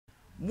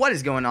What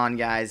is going on,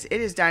 guys? It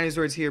is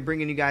Dinozords here,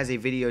 bringing you guys a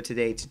video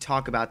today to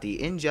talk about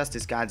the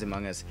Injustice Gods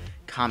Among Us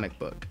comic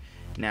book.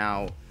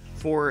 Now,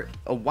 for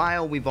a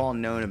while we've all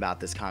known about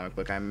this comic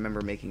book. I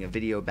remember making a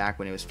video back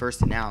when it was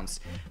first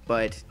announced,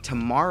 but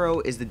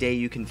tomorrow is the day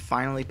you can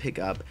finally pick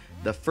up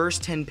the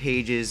first 10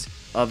 pages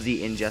of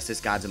the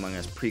Injustice Gods Among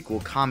Us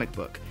prequel comic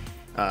book.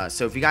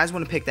 So if you guys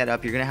want to pick that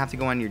up, you're going to have to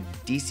go on your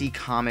DC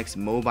Comics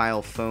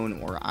mobile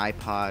phone or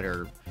iPod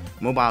or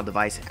mobile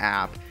device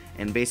app.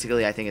 And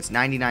basically, I think it's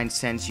 99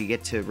 cents. You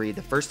get to read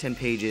the first 10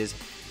 pages.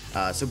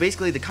 So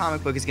basically, the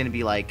comic book is going to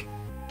be like,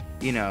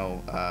 you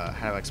know,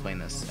 how do I explain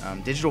this?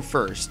 Digital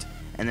first.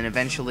 And then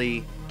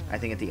eventually, I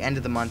think at the end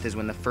of the month is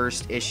when the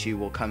first issue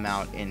will come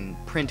out in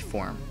print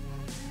form.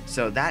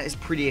 So that is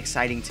pretty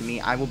exciting to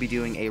me. I will be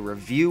doing a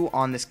review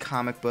on this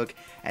comic book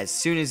as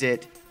soon as I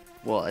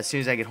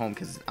get home,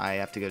 because I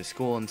have to go to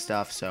school and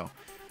stuff. So,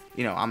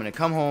 you know, I'm going to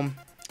come home,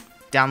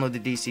 download the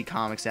DC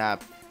Comics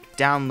app,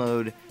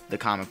 download the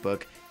comic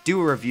book, do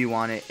a review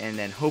on it, and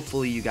then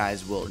hopefully you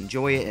guys will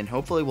enjoy it, and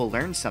hopefully we'll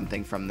learn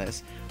something from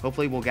this.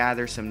 Hopefully we'll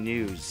gather some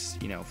news,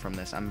 you know, from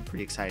this. I'm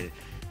pretty excited.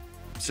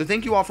 So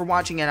thank you all for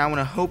watching, and I want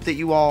to hope that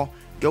you all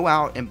go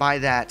out and buy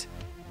that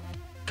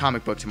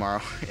comic book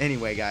tomorrow.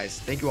 Anyway, guys,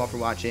 thank you all for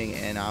watching,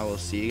 and I will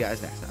see you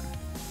guys next time.